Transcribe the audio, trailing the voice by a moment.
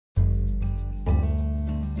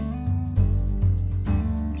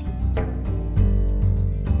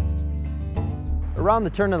Around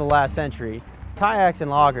the turn of the last century, kayaks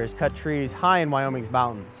and loggers cut trees high in Wyoming's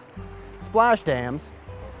mountains. Splash dams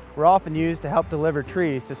were often used to help deliver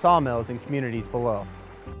trees to sawmills in communities below.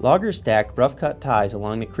 Loggers stacked rough-cut ties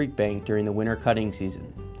along the creek bank during the winter cutting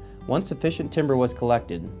season. Once sufficient timber was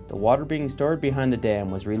collected, the water being stored behind the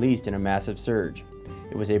dam was released in a massive surge.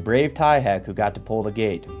 It was a brave tie hack who got to pull the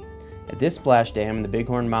gate. At this splash dam in the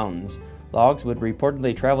Bighorn Mountains, logs would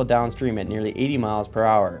reportedly travel downstream at nearly 80 miles per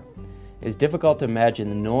hour. It is difficult to imagine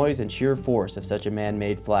the noise and sheer force of such a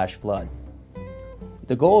man-made flash flood.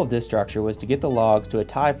 The goal of this structure was to get the logs to a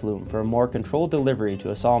tie flume for a more controlled delivery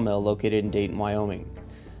to a sawmill located in Dayton, Wyoming.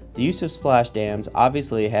 The use of splash dams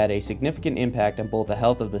obviously had a significant impact on both the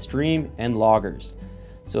health of the stream and loggers.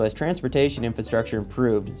 So as transportation infrastructure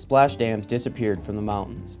improved, splash dams disappeared from the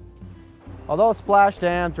mountains. Although splash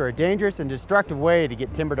dams were a dangerous and destructive way to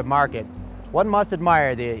get timber to market, one must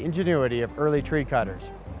admire the ingenuity of early tree cutters.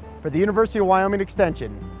 For the University of Wyoming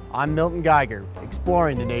Extension, I'm Milton Geiger,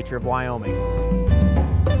 exploring the nature of Wyoming.